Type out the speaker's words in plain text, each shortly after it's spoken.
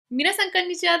Minasan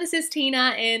konnichiwa, this is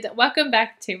Tina and welcome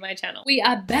back to my channel. We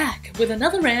are back with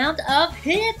another round of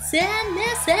hits and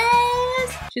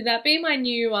misses. Should that be my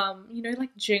new,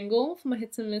 like jingle for my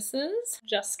hits and misses?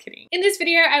 Just kidding. In this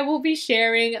video, I will be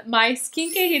sharing my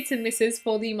skincare hits and misses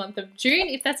for the month of June.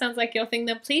 If that sounds like your thing,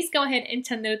 then please go ahead and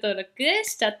channel登録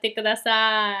しちゃってくだ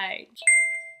さい.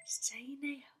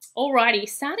 Alrighty,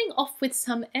 starting off with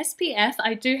some SPF,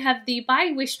 I do have the by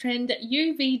Wishtrend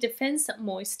UV Defense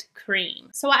Moist Cream.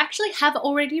 So I actually have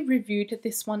already reviewed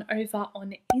this one over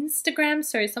on Instagram,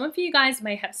 so some of you guys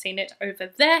may have seen it over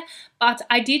there, but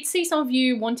I did see some of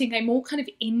you wanting a more kind of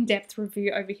in-depth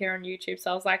review over here on YouTube,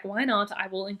 so I was like, why not? I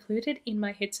will include it in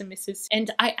my hits and misses,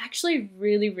 and I actually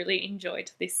really enjoyed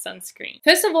this sunscreen.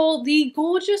 First of all, the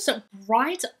gorgeous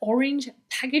bright orange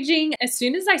packaging. As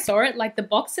soon as I saw it, like the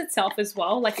box itself as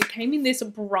well, like it came in this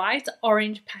bright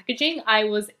orange packaging, I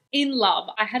was in love.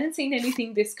 I hadn't seen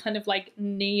anything this kind of like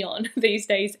neon these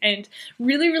days, and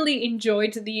really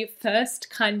enjoyed the first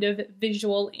kind of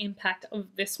visual impact of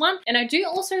this one. And I do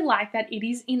also like that it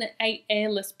is in a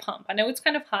airless pump. I know it's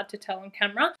kind of hard to tell on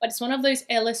camera, but it's one of those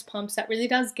airless pumps that really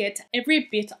does get every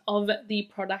bit of the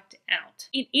product out.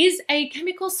 It is a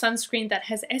chemical sunscreen that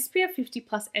has SPF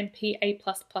 50+ and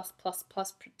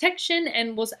PA+++ protection,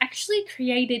 and was actually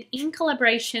created in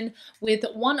collaboration with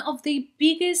one of the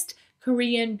biggest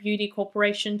Korean beauty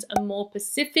corporations, Amore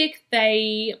Pacific.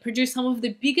 They produce some of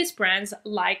the biggest brands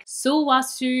like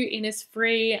Sulwhasoo,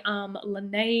 Innisfree,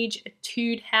 Laneige,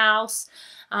 Etude House,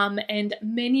 and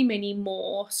many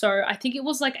more. So I think it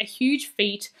was like a huge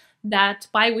feat that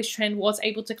by Wishtrend was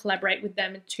able to collaborate with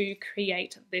them to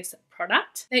create this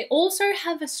product. They also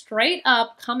have straight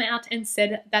up come out and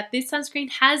said that this sunscreen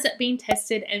has been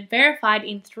tested and verified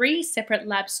in 3 separate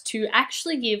labs to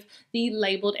actually give the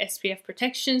labeled SPF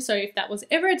protection. So if that was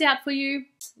ever a doubt for you,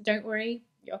 don't worry,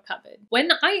 you're covered.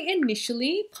 When I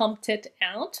initially pumped it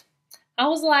out, I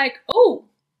was like, oh,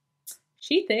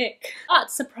 she thick. But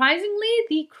surprisingly,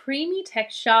 the creamy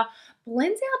texture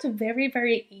blends out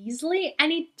very easily,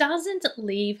 and it doesn't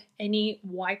leave any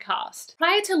white cast.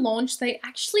 Prior to launch, they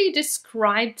actually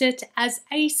described it as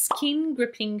a skin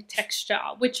gripping texture,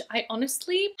 which I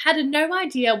honestly had no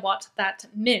idea what that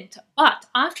meant. But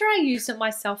after I used it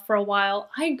myself for a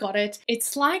while, I got it.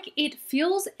 It's like it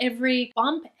feels every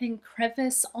bump and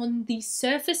crevice on the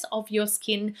surface of your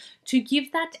skin to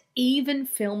give that even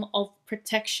film of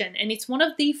protection. And it's one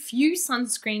of the few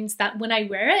sunscreens that when I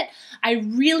wear it, I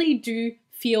really do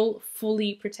feel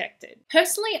fully protected.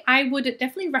 Personally, I would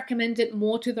definitely recommend it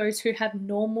more to those who have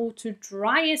normal to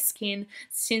drier skin,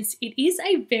 since it is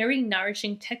a very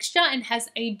nourishing texture and has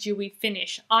a dewy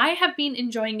finish. I have been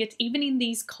enjoying it even in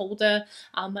these colder,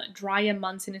 drier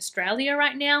months in Australia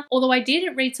right now. Although I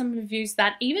did read some reviews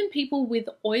that even people with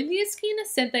oilier skin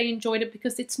said they enjoyed it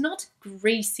because it's not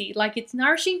greasy. Like, it's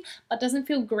nourishing but doesn't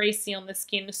feel greasy on the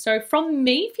skin. So from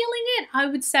me feeling it, I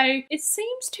would say it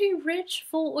seems too rich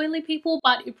for oily people,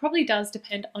 but it probably does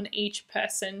depend on each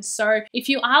person. So if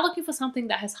you are looking for something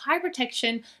that has high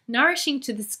protection, nourishing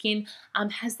to the skin,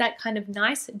 has that kind of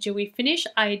nice dewy finish,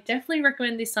 I definitely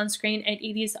recommend this sunscreen, and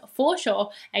it is for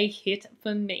sure a hit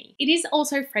for me. It is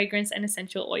also fragrance and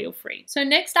essential oil free. So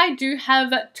next I do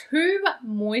have 2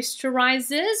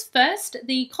 moisturizers. First,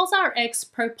 the Cosrx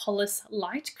Propolis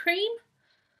Light Cream.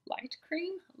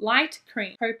 Propolis Light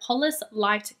Cream.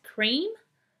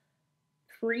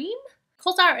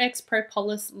 Cosrx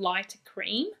Propolis Light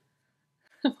Cream.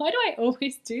 Why do I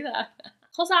always do that?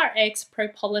 Cosrx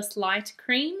Propolis Light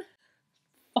Cream.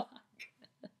 Fuck.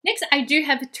 Next, I do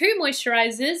have 2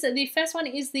 moisturizers. The first one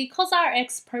is the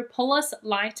Cosrx Propolis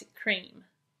Light Cream.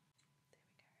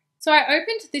 So I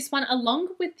opened this one along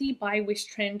with the by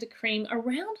Wishtrend cream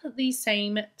around the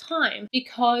same time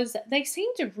because they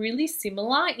seemed really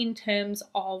similar in terms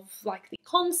of like the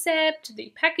concept,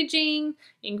 the packaging,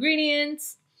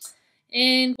 ingredients.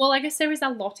 And well, I guess there is a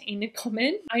lot in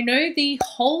common. I know the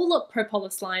whole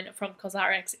Propolis line from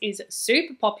Cosrx is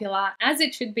super popular, as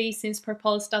it should be, since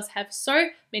Propolis does have so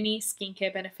many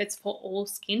skincare benefits for all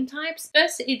skin types.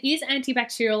 First, it is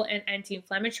antibacterial and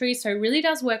anti-inflammatory, so it really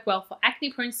does work well for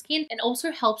acne-prone skin and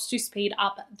also helps to speed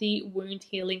up the wound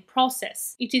healing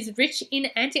process. It is rich in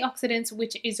antioxidants,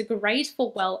 which is great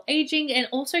for well aging and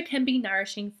also can be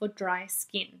nourishing for dry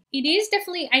skin. It is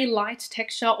definitely a light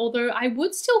texture, although I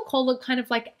would still call it kind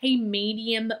of like a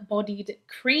medium bodied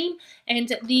cream,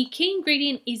 and the key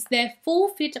ingredient is their Full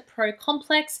Fit Pro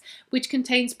Complex, which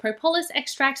contains propolis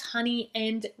extract, honey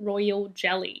and royal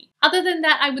jelly. Other than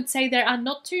that, I would say there are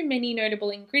not too many notable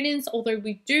ingredients, although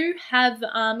we do have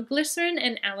glycerin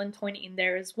and allantoin in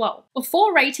there as well.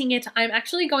 Before rating it, I'm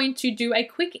actually going to do a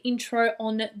quick intro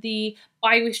on the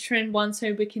by Wishtrend one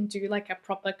so we can do like a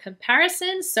proper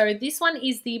comparison. So this one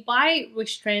is the by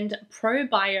Wishtrend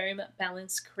Pro-Biome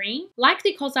Balance Cream. Like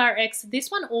the Cosrx,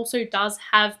 this one also does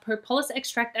have propolis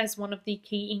extract as one of the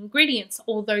key ingredients,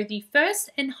 although the first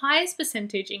and highest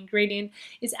percentage ingredient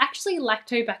is actually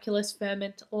lactobacillus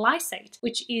ferment lysate,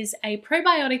 which is a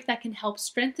probiotic that can help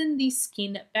strengthen the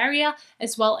skin barrier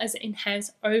as well as enhance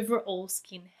overall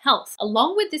skin health.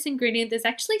 Along with this ingredient, there's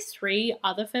actually 3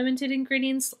 other fermented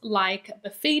ingredients like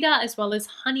Beet as well as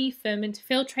honey ferment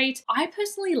filtrate. I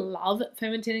personally love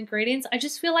fermented ingredients. I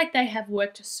just feel like they have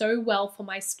worked so well for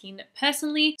my skin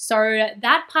personally, so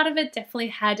that part of it definitely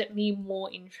had me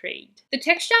more intrigued. The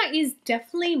texture is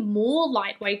definitely more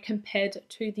lightweight compared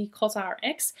to the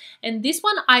Cosrx, and this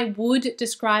one I would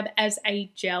describe as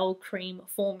a gel cream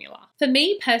formula. For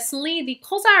me personally, the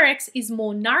Cosrx is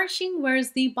more nourishing,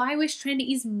 whereas the by Wishtrend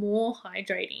is more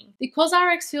hydrating. The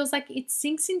Cosrx feels like it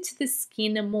sinks into the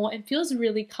skin more and feels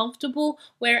really comfortable,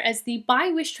 whereas the by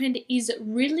Wishtrend is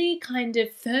really kind of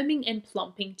firming and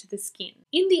plumping to the skin.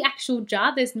 In the actual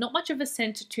jar, there's not much of a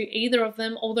scent to either of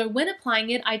them, although when applying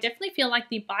it, I definitely feel like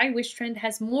the by Wishtrend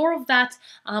has more of that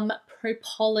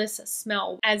propolis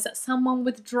smell. As someone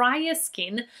with drier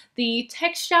skin, the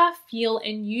texture, feel,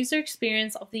 and user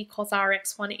experience of the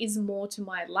Cosrx one is more to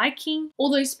my liking.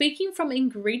 Although speaking from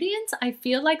ingredients, I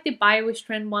feel like the by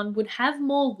Wishtrend one would have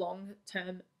more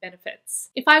long-term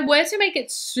benefits. If I were to make it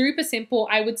super simple,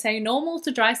 I would say normal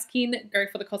to dry skin, go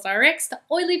for the Cosrx.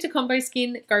 Oily to combo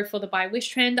skin, go for the by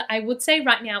Wishtrend. I would say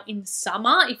right now in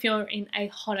summer, if you're in a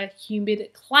hotter, humid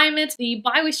climate, the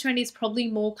by Wishtrend is probably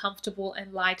more comfortable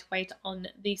and lightweight on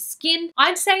the skin.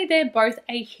 I'd say they're both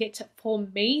a hit for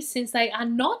me since they are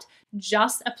not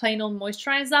just a plain on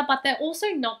moisturizer, but they're also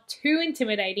not too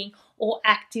intimidating or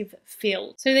active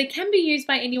feel. So they can be used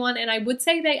by anyone, and I would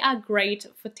say they are great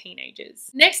for teenagers.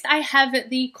 Next, I have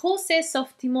the Kose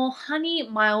Softymo Honey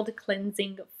Mild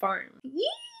Cleansing Foam. Yee!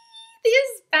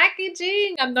 This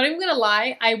packaging, I'm not even gonna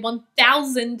lie, I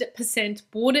 1000%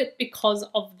 bought it because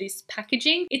of this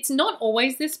packaging. It's not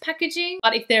always this packaging,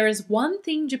 but if there is one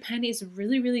thing Japan is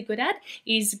really good at,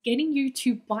 is getting you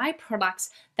to buy products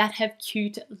that have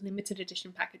cute limited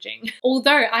edition packaging.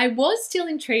 Although I was still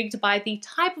intrigued by the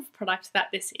type of product that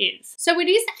this is. So it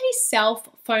is a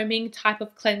self-foaming type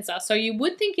of cleanser. So you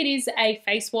would think it is a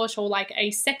face wash or like a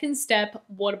second step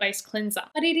water-based cleanser,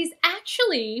 but it is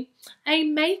actually a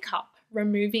makeup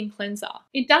removing cleanser.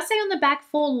 It does say on the back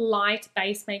for light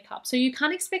base makeup, so you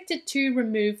can't expect it to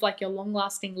remove like your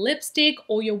long-lasting lipstick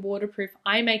or your waterproof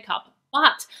eye makeup.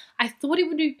 But I thought it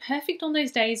would be perfect on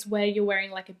those days where you're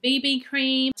wearing like a BB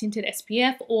cream, tinted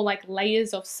SPF, or like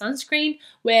layers of sunscreen,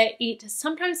 where it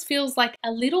sometimes feels like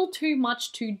a little too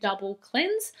much to double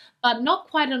cleanse, but not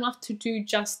quite enough to do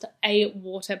just a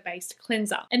water-based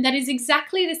cleanser. And that is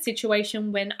exactly the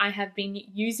situation when I have been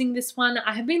using this one.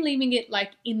 I have been leaving it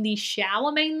like in the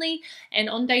shower mainly, and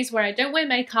on days where I don't wear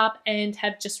makeup and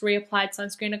have just reapplied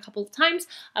sunscreen a couple of times,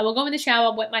 I will go in the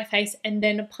shower, wet my face, and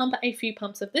then pump a few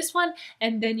pumps of this one,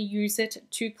 and then use it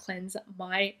to cleanse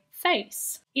my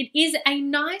face. It is a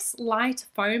nice light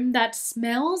foam that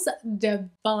smells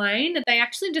divine. They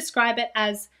actually describe it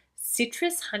as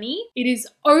citrus honey. It is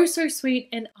oh so sweet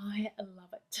and I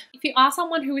love it. If you are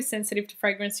someone who is sensitive to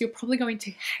fragrance, you're probably going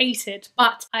to hate it,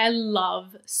 but I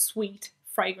love sweet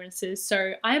fragrances,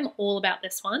 so I am all about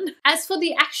this one. As for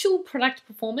the actual product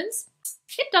performance,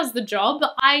 it does the job.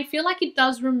 I feel like it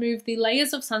does remove the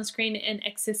layers of sunscreen and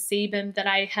excess sebum that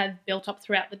I have built up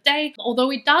throughout the day, although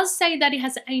it does say that it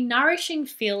has a nourishing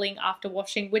feeling after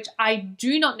washing, which I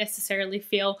do not necessarily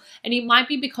feel, and it might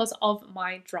be because of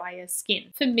my drier skin.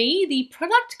 For me, the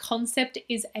product concept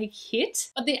is a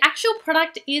hit, but the actual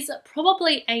product is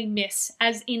probably a miss,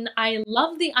 as in I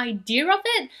love the idea of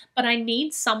it, but I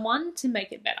need someone to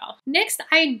make it better. Next,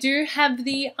 I do have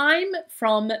the I'm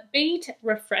from Beet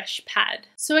Refresh Pad.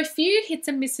 So a few hits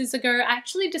and misses ago, I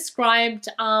actually described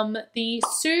the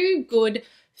So Good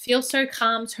Feel So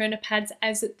Calm toner pads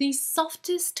as the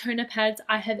softest toner pads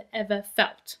I have ever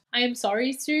felt. I am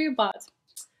sorry, Sue, but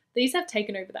these have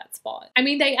taken over that spot. I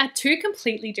mean, they are two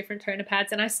completely different toner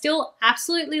pads, and I still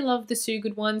absolutely love the So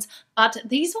Good ones, but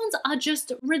these ones are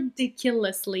just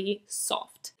ridiculously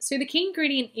soft. So the key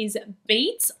ingredient is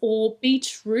beet or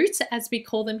beetroot, as we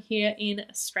call them here in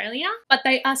Australia, but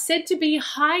they are said to be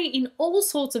high in all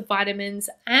sorts of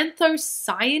vitamins,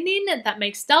 anthocyanin that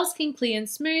makes dull skin clear and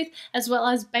smooth, as well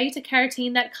as beta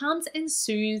carotene that calms and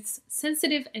soothes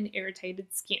sensitive and irritated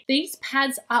skin. These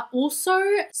pads are also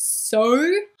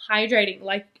so hydrating.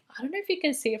 Like, I don't know if you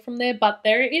can see it from there, but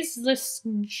there is this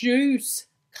juice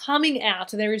coming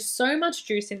out. There is so much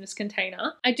juice in this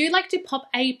container. I do like to pop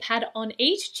a pad on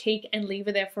each cheek and leave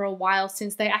it there for a while,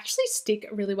 since they actually stick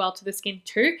really well to the skin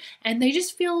too, and they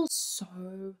just feel so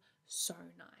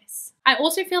nice. I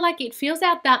also feel like it feels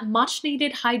out that much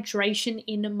needed hydration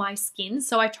in my skin,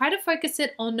 so I try to focus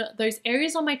it on those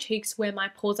areas on my cheeks where my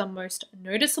pores are most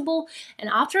noticeable, and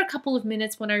after a couple of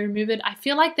minutes when I remove it, I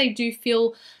feel like they do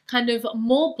feel kind of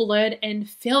more blurred and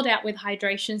filled out with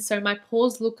hydration, so my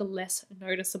pores look less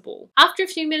noticeable. After a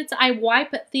few minutes, I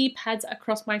wipe the pads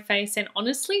across my face, and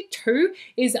honestly 2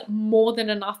 is more than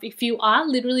enough. If you are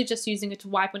literally just using it to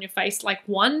wipe on your face, like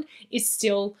 1 is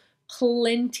still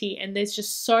plenty, and there's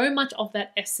just so much of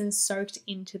that essence soaked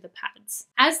into the pads.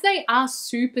 As they are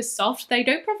super soft, they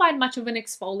don't provide much of an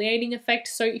exfoliating effect,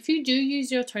 so if you do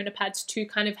use your toner pads to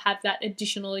kind of have that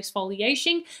additional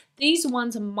exfoliation, these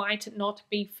ones might not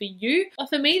be for you. But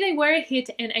for me, they were a hit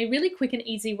and a really quick and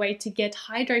easy way to get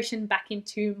hydration back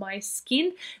into my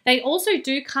skin. They also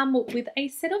do come with a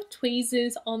set of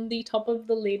tweezers on the top of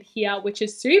the lid here, which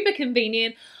is super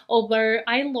convenient, although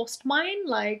I lost mine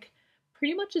like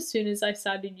pretty much as soon as I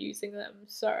started using them,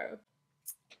 so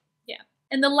yeah.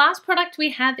 And the last product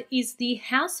we have is the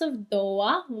House of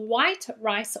Dohwa White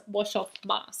Rice Wash Off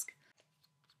Mask.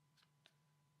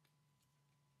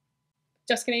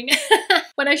 Just kidding.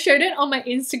 When I showed it on my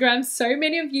Instagram, so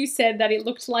many of you said that it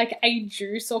looked like a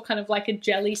juice or kind of like a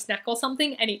jelly snack or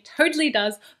something, and it totally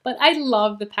does, but I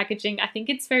love the packaging. I think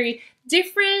it's very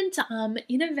different,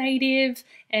 innovative,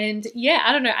 and yeah,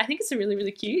 I don't know, I think it's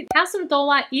really cute. House of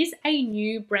Dohwa is a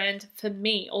new brand for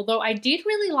me, although I did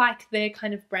really like their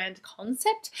kind of brand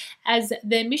concept, as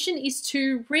their mission is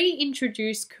to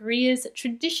reintroduce Korea's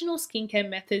traditional skincare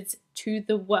methods to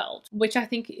the world, which I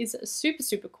think is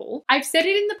super cool. I've said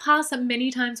it in the past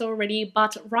many times already,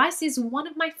 but rice is one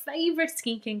of my favorite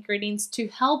skincare ingredients to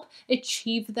help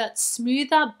achieve that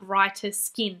smoother, brighter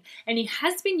skin, and it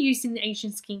has been used in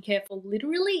Asian skincare for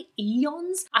literally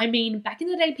eons. I mean, back in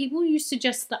the day, people used to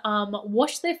just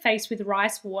wash their face with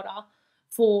rice water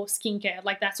for skincare.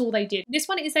 Like, that's all they did. This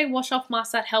one is a wash off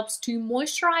mask that helps to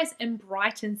moisturize and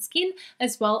brighten skin,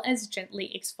 as well as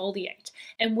gently exfoliate.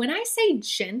 And when I say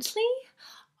gently,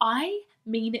 I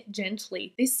mean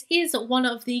gently. This is one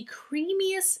of the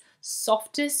creamiest,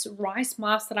 softest rice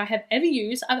masks that I have ever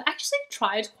used. I've actually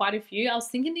tried quite a few. I was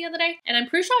thinking the other day, and I'm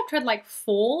pretty sure I've tried like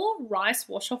 4 rice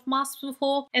wash-off masks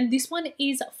before, and this one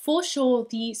is for sure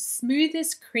the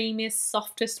smoothest, creamiest,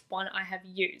 softest one I have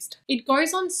used. It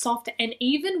goes on soft, and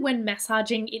even when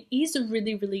massaging, it is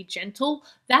really gentle.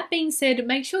 That being said,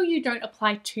 make sure you don't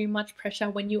apply too much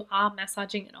pressure when you are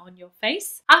massaging it on your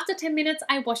face. After 10 minutes,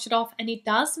 I wash it off, and it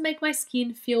does make my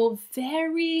skin feel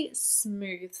very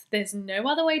smooth. There's no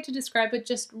other way to describe it,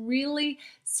 just really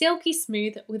silky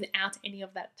smooth without any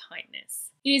of that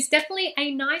tightness. It is definitely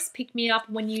a nice pick-me-up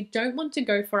when you don't want to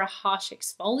go for a harsh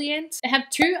exfoliant. They have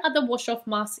 2 other wash-off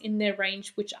masks in their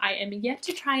range, which I am yet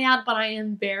to try out, but I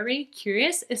am very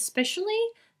curious, especially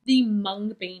the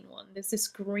mung bean one. There's this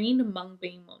green mung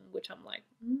bean one, which I'm like,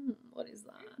 what is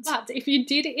that? But if you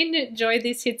did enjoy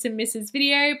this hits and misses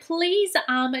video, please check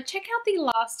out the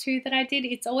last 2 that I did.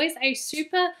 It's always a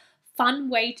super fun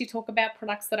way to talk about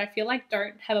products that I feel like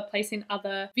don't have a place in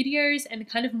other videos, and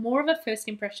kind of more of a first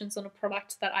impressions on a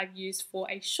product that I've used for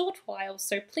a short while.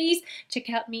 So please check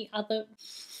out me other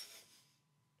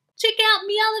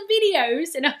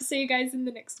videos, and I'll see you guys in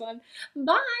the next one.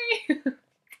 Bye.